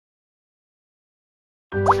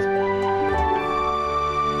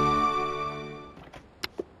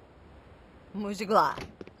Muzigla.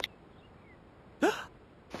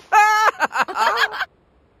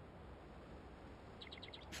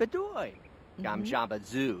 Fedoy. Gamjamba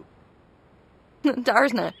Zoo.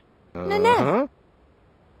 Darsna. Naneth.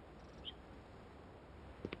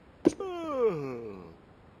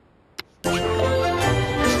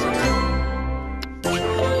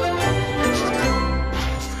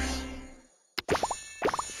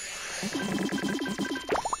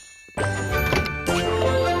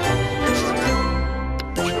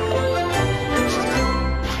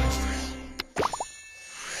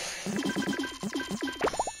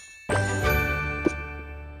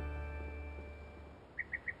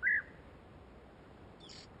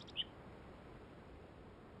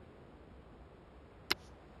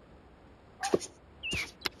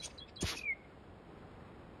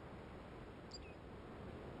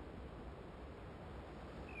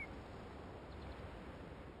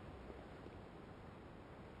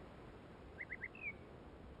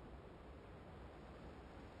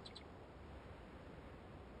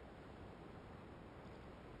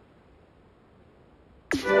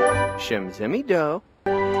 Shimzimi do.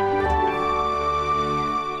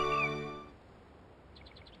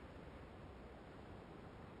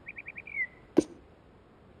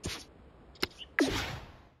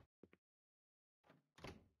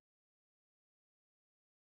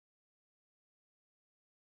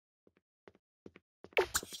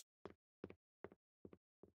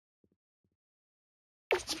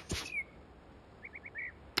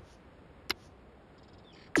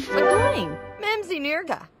 Magling. Memzi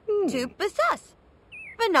Nirga. Tu Basas.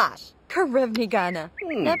 Vanash. Karevni Gana.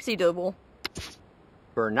 Nepsi Double.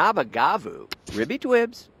 Bernaba Gavu. Ribby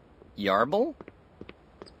Twibs. Yarble.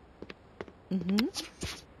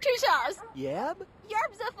 Tushas. Yeb.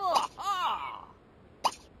 Yarbzaful. Ah!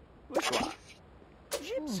 Wishwa.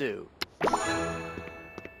 Jitsu.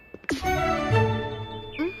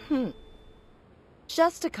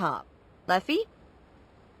 Shestakop. Leffy.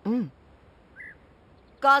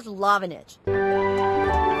 Gozlavanich.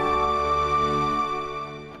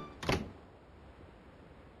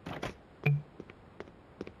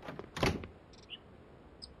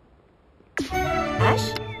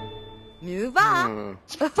 Ash. Nuva.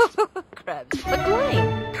 Krebs.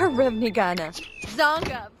 Baglain. Karevni Gana.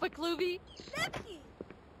 Zonga. Bakluvi. Nepki.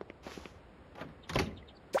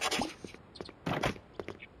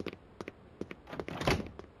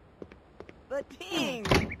 Bating.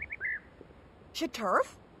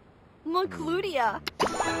 Shaturf? Macludia.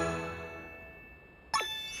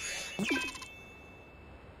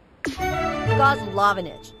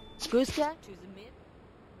 Gozlavanich. Gusta.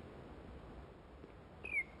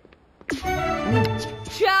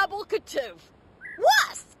 Jabal Katoof.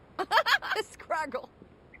 Was? Scraggle.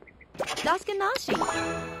 Daskanashi.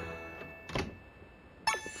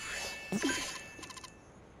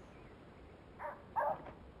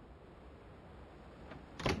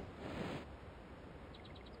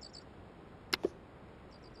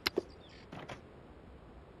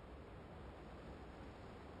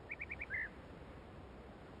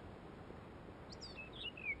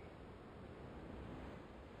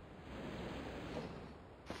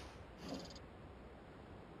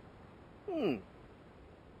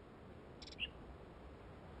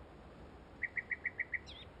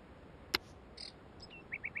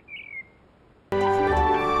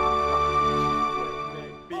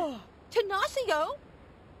 Tenasio?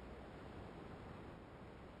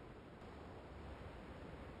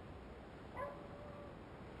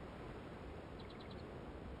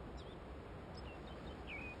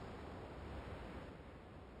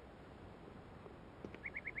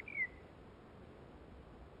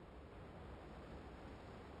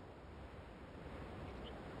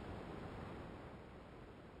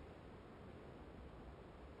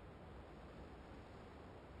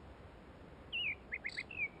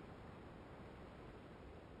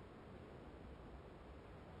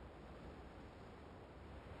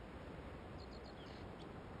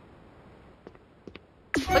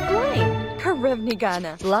 Baglain. Karevni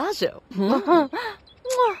Gana. Lazo.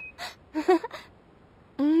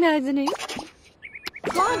 Nazani.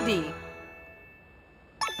 Slogdi.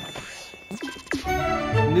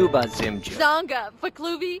 Nuba Zimja. Zonga.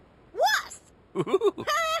 Bakluvi. Was?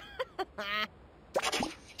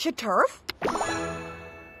 Shaturf?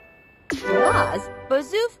 Laz.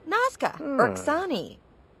 Bazoof. Nazca. Urksani.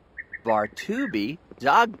 Vartubi.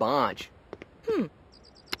 Dog Bonch.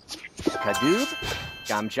 Kadoob.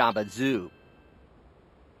 Gamjamba Zoo.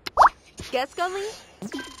 Geskali?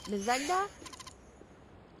 Mizagda?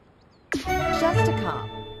 Shestakop.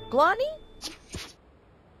 Glani?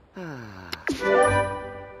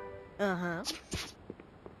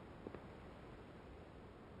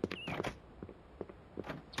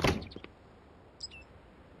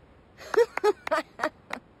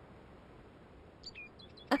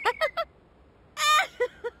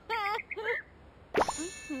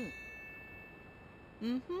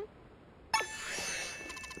 Mm-hmm.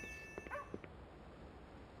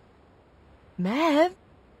 Mev.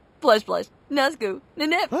 Blush, blush. Nazgu.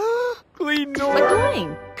 Nanip. Cleanor.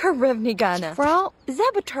 Madoing. Karivnigana. Frau.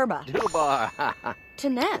 Zabaturba. Dubar.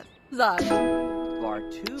 Tanef. Zog.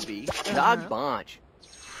 Vartubi. Dog bunch.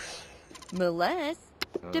 Meles.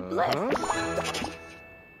 Deblif.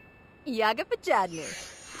 Yaga Pajadnu.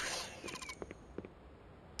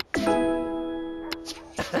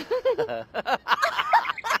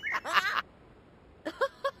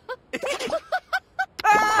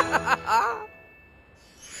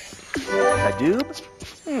 Kadoob.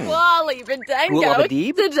 Wally, Bendango.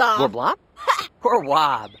 Woolabadib. Zadab. Warblop. Or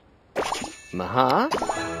Wob. Maha.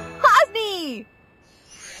 Hosni.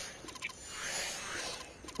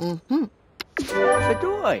 Mm-hmm.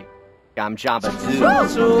 Fadoy. Gamjamba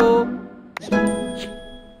Zoo.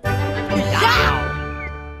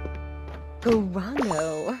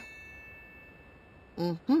 Gorango.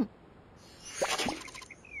 Mm-hmm.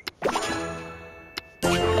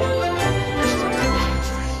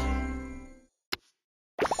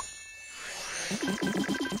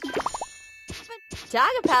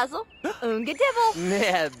 Tagapazzle. Unga dibble.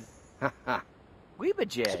 Neb.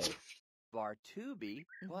 Weebajay. Vartubi.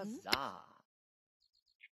 Waza.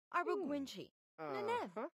 Arbogwinchi.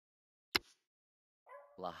 Nanev.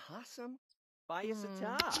 Lahasam.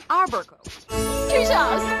 Bayasata. Arberko.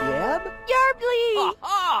 Trishas. Yeb. Yarbly.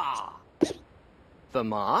 Aha!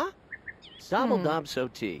 Fama? Sabeldab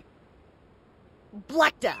Soti.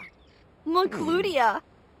 Blekta. Moncludia.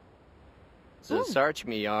 Zasarch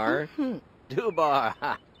Miar.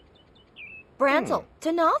 Dubar. Branzel.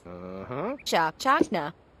 Tanoth. Uh-huh. Chap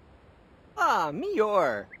Chakna. Ah,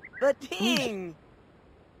 Mior. The ting.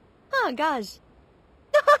 Ah, gosh.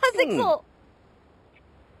 Zixel.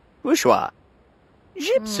 Wushwa.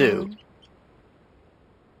 Jipsu.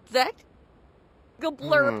 Zek.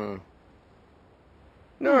 Gablurp.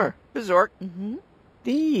 Nur. Bizork. Mm-hmm.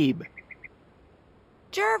 Deeb.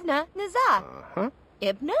 Jervna. Nazak. Uh-huh.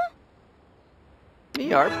 Ibna.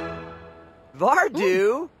 Miarp.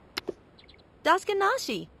 Vardu.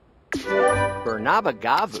 Daskanashi.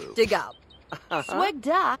 Bernabagavu. Digab.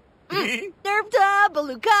 Swigda. Dervda.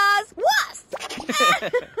 Balukas. Was.